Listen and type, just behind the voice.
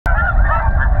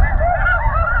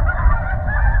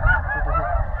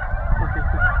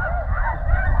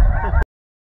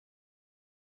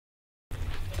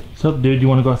What's up, dude? You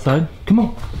want to go outside? Come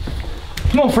on.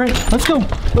 Come on, Frank. Let's go.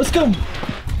 Let's go.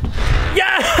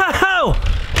 Yeah!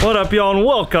 What up, y'all, and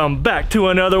welcome back to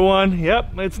another one.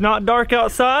 Yep, it's not dark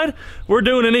outside. We're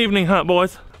doing an evening hunt,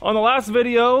 boys. On the last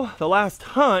video, the last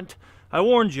hunt, I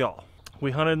warned y'all. We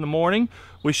hunted in the morning.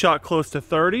 We shot close to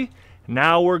 30.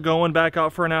 Now we're going back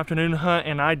out for an afternoon hunt,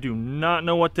 and I do not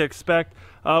know what to expect.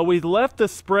 We left the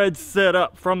spread set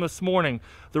up from this morning.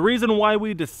 The reason why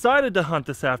we decided to hunt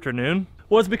this afternoon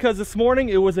was because this morning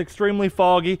it was extremely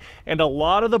foggy, and a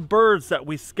lot of the birds that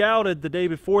we scouted the day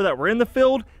before that were in the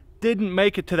field didn't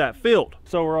make it to that field.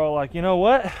 So we're all like, you know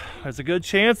what? There's a good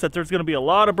chance that there's gonna be a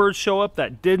lot of birds show up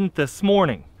that didn't this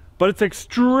morning. But it's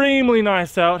extremely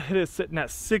nice out. It is sitting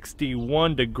at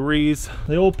 61 degrees.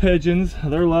 The old pigeons,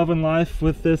 they're loving life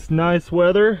with this nice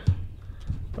weather.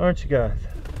 Aren't you guys?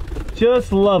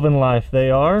 Just loving life they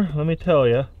are, let me tell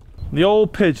you. The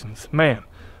old pigeons, man,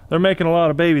 they're making a lot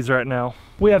of babies right now.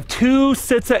 We have 2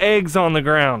 sets of eggs on the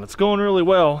ground. It's going really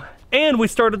well. And we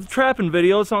started the trapping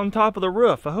videos on top of the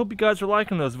roof. I hope you guys are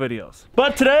liking those videos.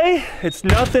 But today, it's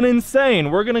nothing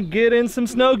insane. We're gonna get in some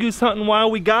snow goose hunting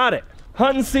while we got it.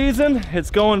 Hunting season,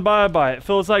 it's going bye-bye. It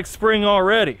feels like spring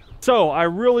already. So I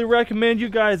really recommend you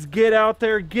guys get out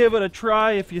there, give it a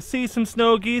try. If you see some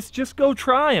snow geese, just go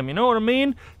try them, you know what I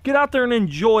mean? Get out there and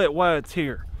enjoy it while it's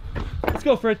here. Let's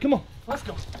go, Fred, come on, let's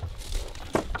go.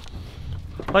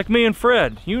 Like me and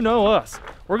Fred, you know us.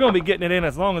 We're gonna be getting it in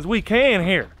as long as we can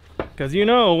here. Cause you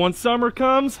know, when summer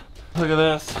comes, look at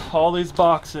this, all these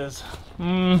boxes.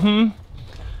 We're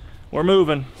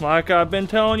moving. Like I've been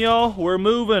telling y'all, we're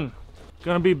moving.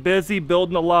 Gonna be busy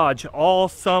building the lodge all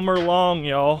summer long,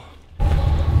 y'all.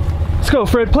 Let's go,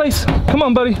 Fred, place. Come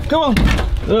on, buddy, come on.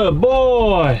 Good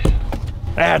boy.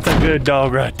 That's a good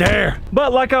dog right there.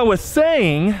 But like I was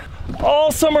saying,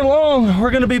 all summer long,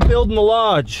 we're gonna be building the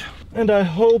lodge. And I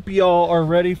hope y'all are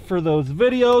ready for those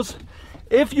videos.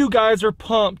 If you guys are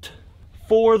pumped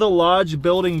for the lodge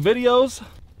building videos,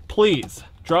 please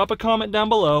drop a comment down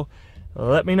below.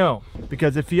 Let me know.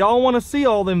 Because if y'all want to see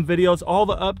all them videos, all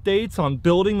the updates on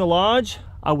building the lodge,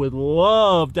 I would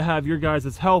love to have your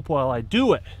guys' help while I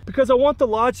do it. Because I want the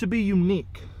lodge to be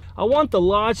unique. I want the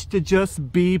lodge to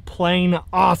just be plain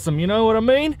awesome, you know what I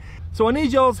mean? So I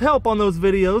need y'all's help on those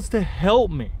videos to help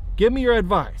me. Give me your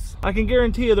advice. I can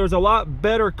guarantee you there's a lot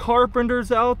better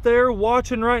carpenters out there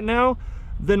watching right now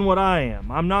than what I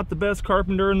am. I'm not the best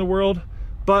carpenter in the world,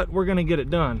 but we're gonna get it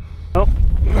done. Well,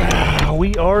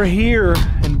 we are here,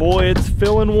 and boy, it's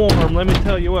feeling warm. Let me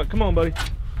tell you what, come on, buddy.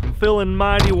 I'm feeling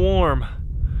mighty warm.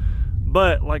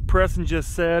 But like Preston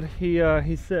just said, he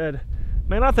said,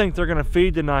 man, I think they're gonna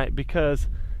feed tonight because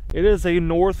it is a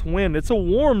north wind. It's a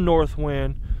warm north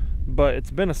wind, but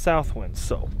it's been a south wind,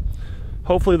 so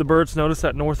hopefully the birds notice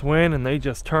that north wind and they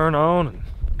just turn on and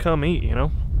come eat, you know?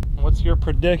 What's your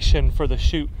prediction for the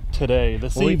shoot today,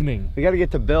 this evening? We got to get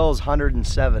to Bill's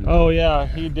 107. Oh yeah,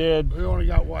 he did. We only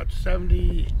got, what,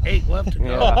 78 left to go.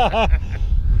 Yeah.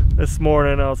 This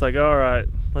morning I was like, all right,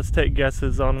 let's take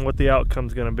guesses on what the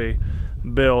outcome's gonna be.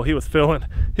 Bill, he was feeling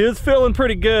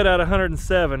pretty good at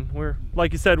 107. We're,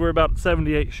 like you said, we're about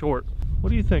 78 short.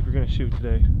 What do you think we're gonna shoot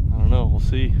today? I don't know, we'll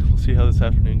see. We'll see how this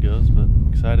afternoon goes, but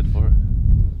I'm excited for it.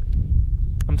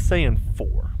 I'm saying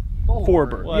 4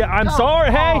 birds. Yeah, I'm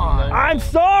sorry. Hey, I'm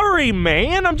sorry,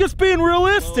 man. I'm just being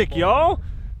realistic, y'all.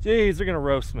 Jeez, they're gonna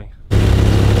roast me.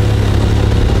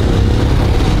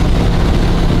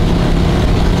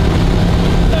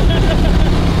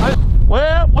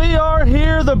 Well, we are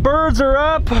here. The birds are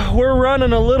up. We're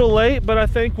running a little late, but I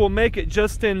think we'll make it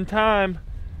just in time.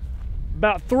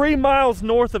 About 3 miles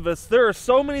north of us, there are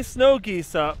so many snow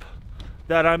geese up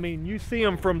that, I mean, you see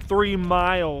them from 3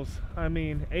 miles. I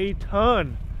mean, a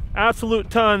ton. Absolute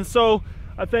ton. So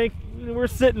I think we're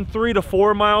sitting 3 to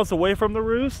 4 miles away from the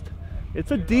roost. It's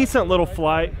a decent little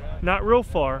flight, not real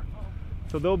far,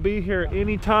 so they'll be here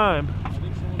anytime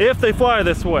if they fly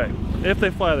this way. Here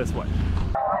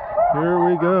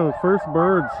we go, first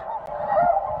birds.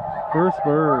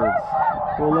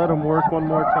 We'll let them work one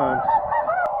more time.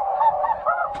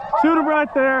 Shoot them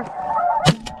right there.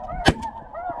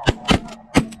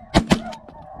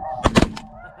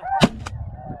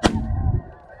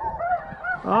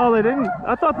 Oh, they didn't.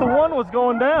 I thought the one was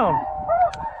going down.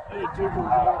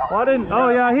 Why didn't? Oh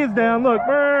yeah, he's down. Look,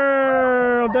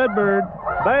 dead bird.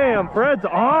 Bam, Fred's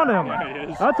on him.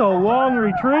 That's a long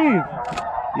retrieve.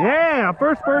 Yeah,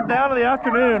 first bird down of the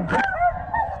afternoon.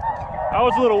 I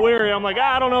was a little weary. I'm like,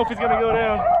 I don't know if he's gonna go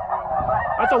down.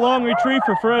 That's a long retrieve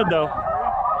for Fred though.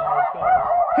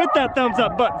 Hit that thumbs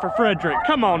up button for Frederick.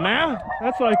 Come on now.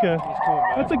 That's like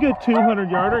that's a good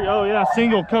 200 yarder. Oh yeah,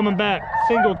 single coming back.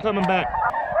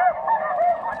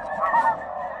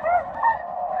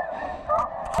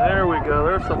 we go.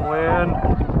 There's some wind.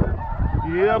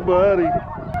 Yeah, buddy.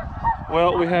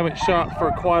 Well, we haven't shot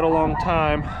for quite a long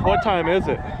time. What time is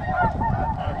it?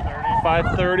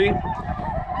 5:30.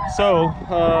 So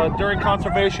during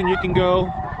conservation, you can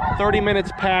go 30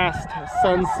 minutes past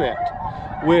sunset,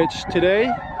 which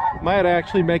today might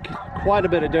actually make quite a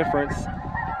bit of difference.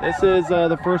 This is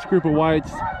the first group of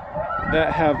whites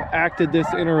that have acted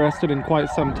this interested in quite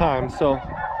some time. So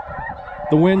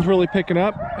the wind's really picking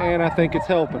up, and I think it's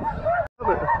helping.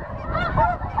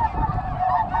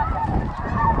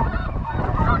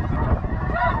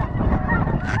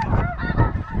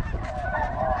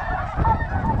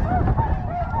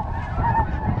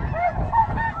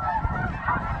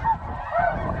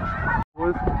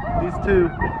 These two,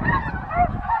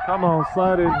 come on,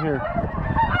 slide in here.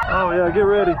 Oh yeah, get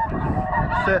ready.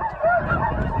 Set.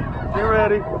 Get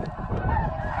ready.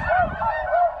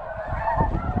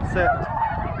 Set.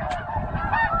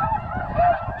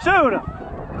 Shoot him.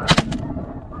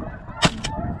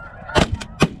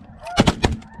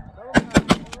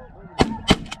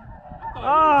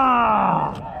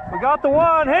 Ah, we got the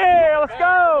one. Hey, let's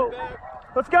go.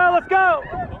 Let's go, let's go.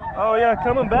 Oh yeah,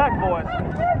 coming back, boys.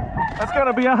 That's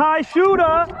gonna be a high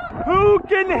shooter. Who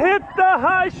can hit the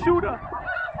high shooter?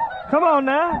 Come on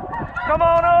now. Come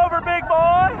on over, big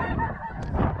boy.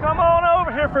 Come on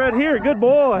over here, Fred. Here, good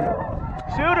boy.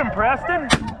 Shoot him, Preston.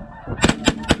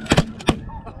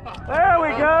 There we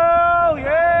go.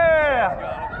 Yeah.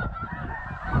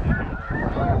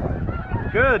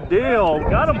 Good deal.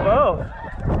 Got them both.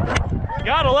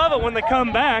 Gotta love it when they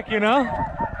come back, you know.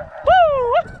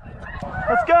 Woo!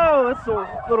 Let's go. That's a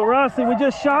little Rossi we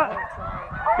just shot.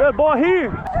 Good boy,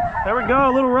 here. There we go,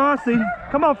 little Rossi.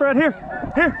 Come on, Fred, here.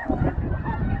 Here.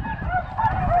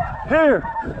 Here.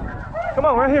 Come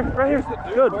on, right here, right here.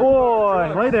 Good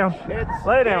boy. Lay down.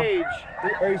 Lay down.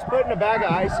 He's putting a bag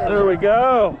of ice in there. We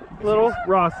go. Little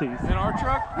Rossies. In our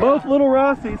truck? Both little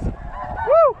Rossies.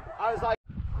 Woo! I was like,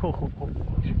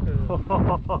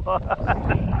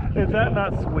 is that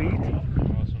not sweet?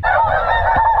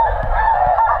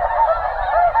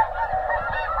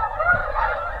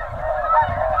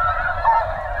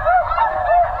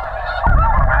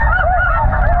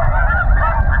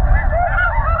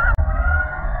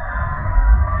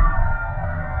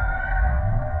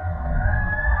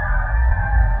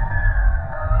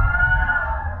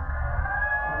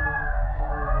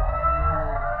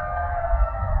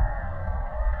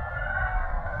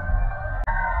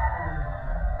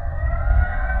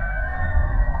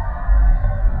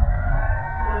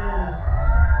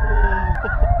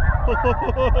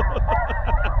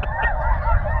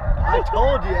 I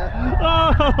told you.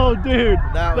 Oh, dude,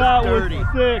 that was dirty.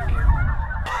 Sick.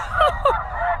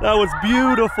 That was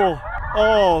beautiful.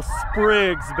 Oh,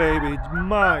 sprigs, baby.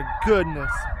 My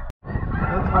goodness.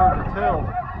 That's hard to tell.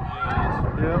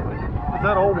 Yeah. Is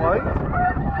that all white?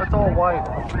 That's all white.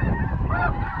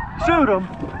 Shoot him.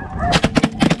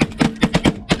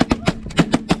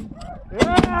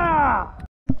 Yeah.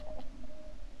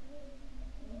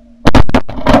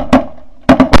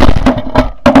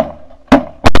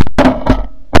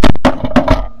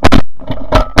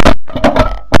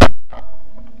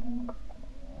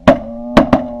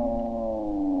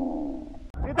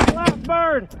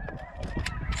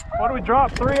 What do we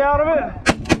drop? 3 out of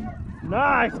it?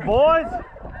 Nice, boys.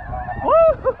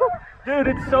 Woo! Dude,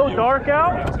 it's so dark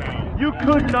out, you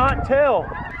could not tell.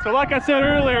 So like I said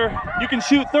earlier, you can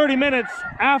shoot 30 minutes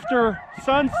after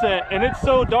sunset, and it's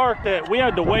so dark that we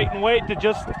had to wait and wait to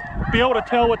just be able to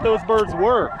tell what those birds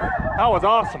were. That was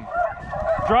awesome.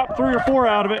 Drop 3 or 4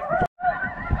 out of it.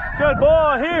 Good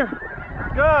boy, here.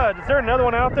 Good. Is there another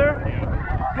one out there?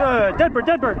 Good. Dead bird,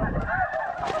 dead bird.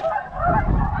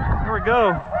 Here we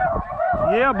go.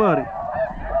 Yeah, buddy.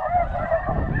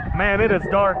 Man, it is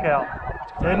dark out,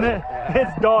 isn't it?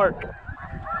 It's dark.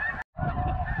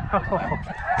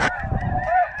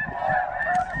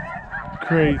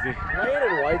 Crazy. Laying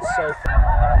in white's so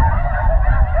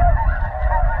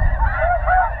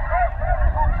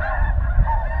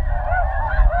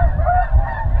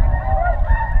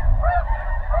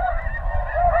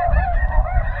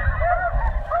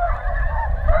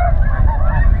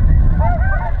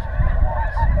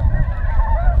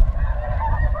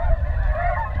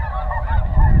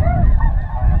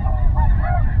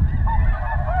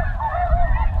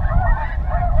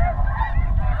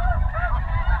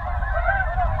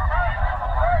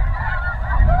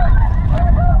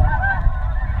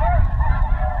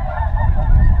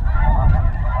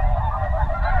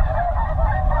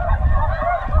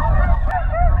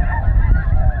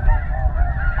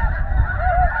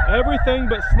Everything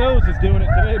but snows is doing it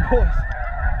today, boys.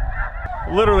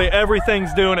 Literally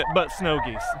everything's doing it but snow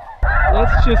geese.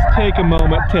 let's just take a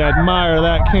moment to admire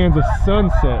that Kansas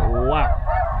sunset. Wow,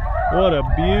 what a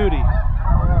beauty.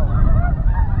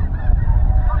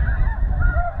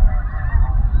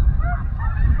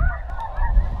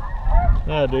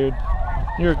 Yeah, dude,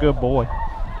 you're a good boy.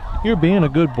 You're being a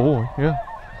good boy, yeah.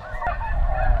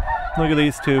 Look at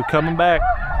these two coming back.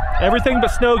 Everything but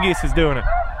snow geese is doing it.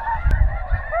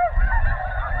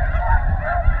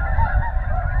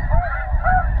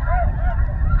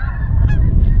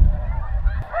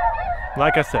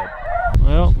 Like I said.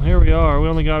 Well, here we are. We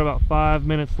only got about 5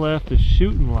 minutes left of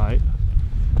shooting light.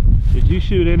 Did you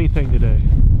shoot anything today?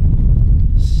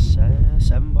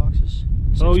 7 boxes.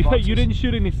 Oh, yeah, you didn't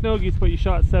shoot any snow geese, but you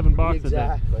shot 7 boxes.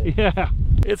 Exactly. Yeah.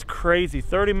 It's crazy.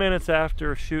 30 minutes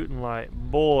after shooting light.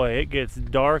 Boy, it gets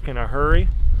dark in a hurry.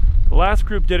 The last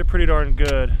group did it pretty darn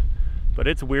good, but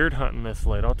it's weird hunting this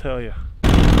late, I'll tell you.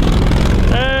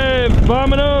 Hey,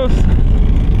 Vamonos!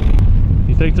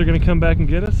 You think they're gonna come back and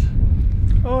get us?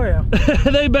 Oh yeah.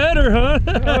 They better, huh?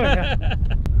 Oh yeah.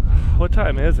 What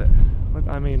time is it?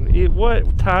 I mean,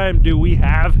 what time do we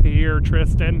have here,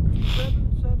 Tristan?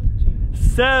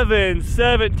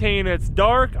 7:17. It's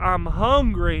dark, I'm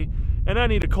hungry, and I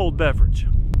need a cold beverage.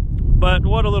 But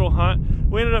what a little hunt.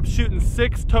 We ended up shooting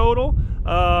 6 total.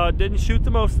 Didn't shoot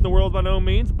the most in the world by no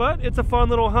means, but it's a fun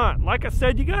little hunt. Like I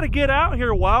said, you gotta get out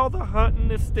here while the hunting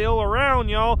is still around,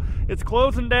 y'all. It's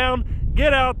closing down.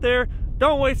 Get out there.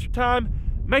 Don't waste your time.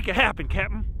 Make it happen,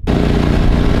 Captain.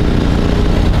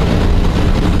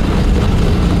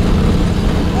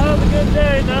 That was a good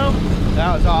day, no?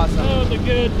 That was awesome. That was a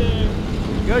good day.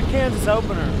 Good Kansas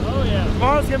opener. Oh yeah.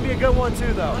 Tomorrow's gonna be a good one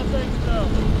too, though. I think so.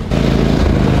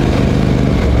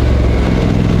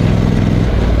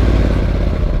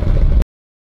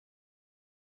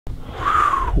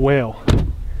 Well,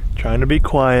 trying to be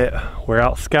quiet. We're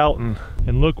out scouting,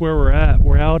 and look where we're at.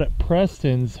 We're out at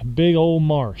Preston's big old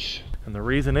marsh. And the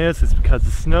reason is because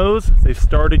the snows, they've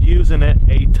started using it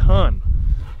a ton.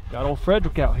 Got old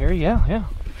Frederick out here, yeah.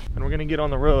 And we're gonna get on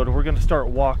the road. We're gonna start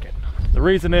walking. The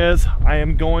reason is I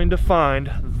am going to find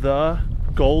the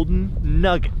golden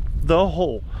nugget, the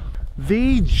hole,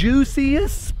 the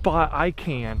juiciest spot I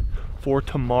can for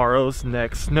tomorrow's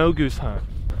next snow goose hunt.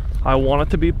 I want it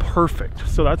to be perfect.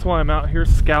 So that's why I'm out here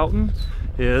scouting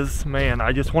man,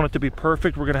 I just want it to be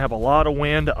perfect. We're gonna have a lot of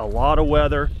wind, a lot of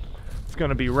weather. It's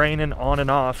gonna be raining on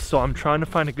and off. So I'm trying to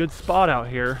find a good spot out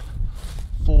here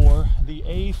for the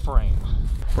A-frame.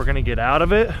 We're gonna get out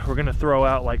of it. We're gonna throw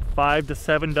out like 5 to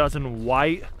 7 dozen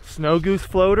white snow goose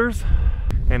floaters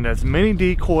and as many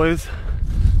decoys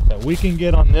that we can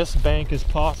get on this bank as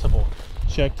possible.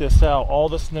 Check this out. All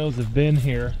the snows have been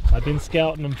here. I've been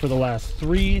scouting them for the last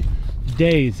 3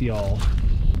 days, y'all.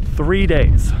 3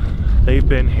 days they've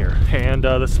been here. And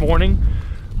this morning,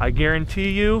 I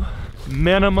guarantee you,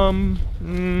 minimum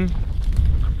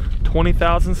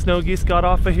 20,000 snow geese got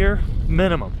off of here.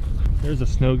 Minimum. There's a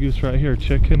snow goose right here.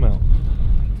 Check him out.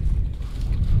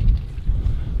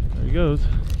 There he goes.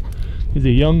 He's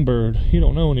a young bird. He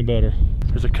don't know any better.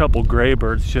 There's a couple gray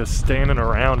birds just standing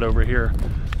around over here.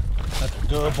 That's a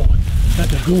good boy.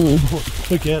 That's a good boy.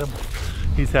 Look at him.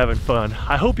 He's having fun.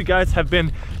 I hope you guys have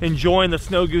been enjoying the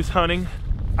snow goose hunting.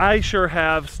 I sure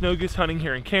have. Snow goose hunting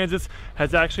here in Kansas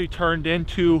has actually turned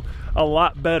into a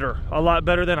lot better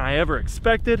than I ever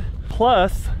expected.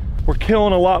 Plus, we're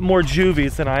killing a lot more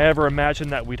juvies than I ever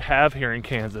imagined that we'd have here in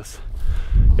Kansas.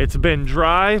 It's been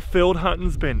dry, field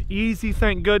hunting's been easy,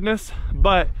 thank goodness,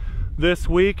 but this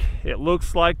week it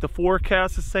looks like the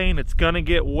forecast is saying it's gonna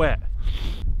get wet.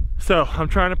 So I'm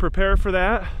trying to prepare for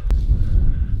that.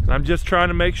 And I'm just trying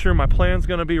to make sure my plan's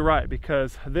gonna be right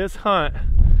because this hunt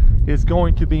is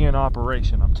going to be in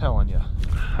operation, I'm telling you.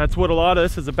 That's what a lot of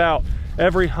this is about.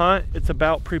 Every hunt, it's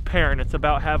about preparing. It's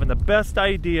about having the best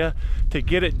idea to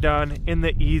get it done in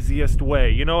the easiest way.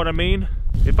 You know what I mean?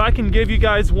 If I can give you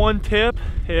guys one tip,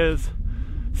 is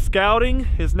scouting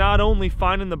is not only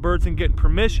finding the birds and getting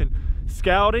permission.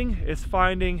 Scouting is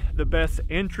finding the best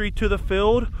entry to the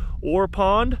field or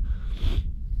pond,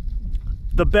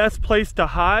 the best place to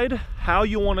hide, how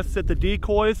you want to set the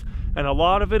decoys, and a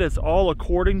lot of it is all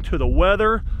according to the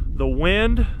weather, the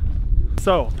wind.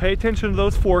 So pay attention to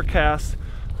those forecasts.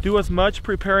 Do as much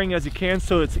preparing as you can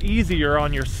so it's easier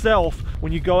on yourself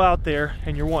when you go out there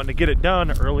and you're wanting to get it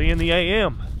done early in the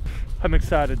AM. I'm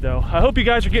excited though. I hope you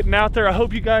guys are getting out there. I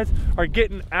hope you guys are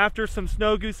getting after some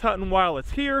snow goose hunting while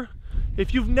it's here.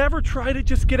 If you've never tried it,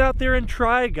 just get out there and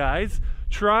try, guys.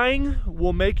 Trying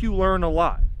will make you learn a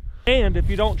lot. And if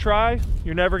you don't try,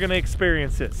 you're never gonna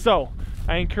experience it. So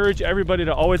I encourage everybody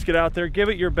to always get out there, give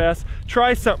it your best,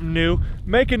 try something new,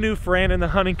 make a new friend in the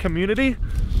hunting community.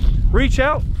 Reach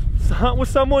out, hunt with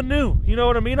someone new. You know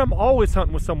what I mean? I'm always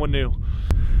hunting with someone new.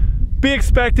 Be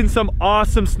expecting some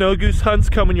awesome snow goose hunts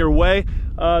coming your way.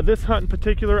 This hunt in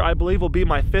particular, I believe, will be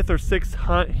my 5th or 6th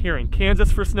hunt here in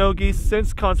Kansas for snow geese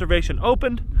since conservation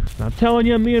opened. And I'm telling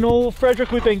you, me and old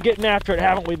Frederick, we've been getting after it,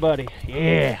 haven't we, buddy?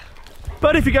 Yeah.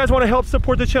 But if you guys want to help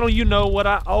support the channel, you know what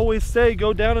I always say,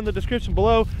 go down in the description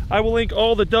below. I will link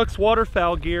all the DUX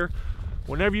waterfowl gear.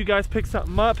 Whenever you guys pick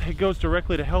something up, it goes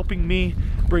directly to helping me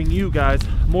bring you guys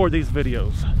more of these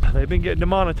videos. They've been getting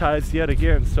demonetized yet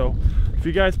again, so if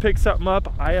you guys pick something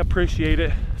up, I appreciate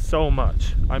it so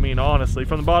much. I mean, honestly,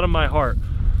 from the bottom of my heart,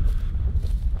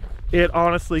 it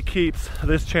honestly keeps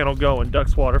this channel going.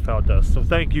 DUX Waterfowl does, so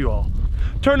thank you all.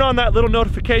 Turn on that little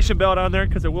notification bell down there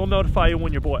because it will notify you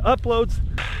when your boy uploads,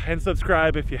 and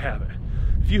subscribe if you haven't.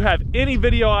 If you have any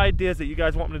video ideas that you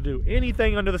guys want me to do,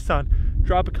 anything under the sun,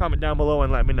 drop a comment down below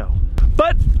and let me know.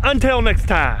 But until next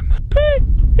time,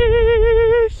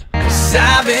 peace. 'Cause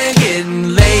I've been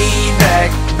getting laid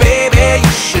back, baby,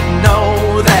 you should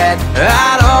know that.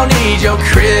 I don't need your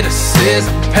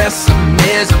criticism,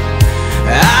 pessimism.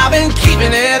 I've been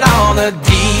keeping it on the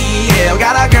DL,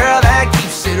 got a girl that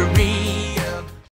keeps it real.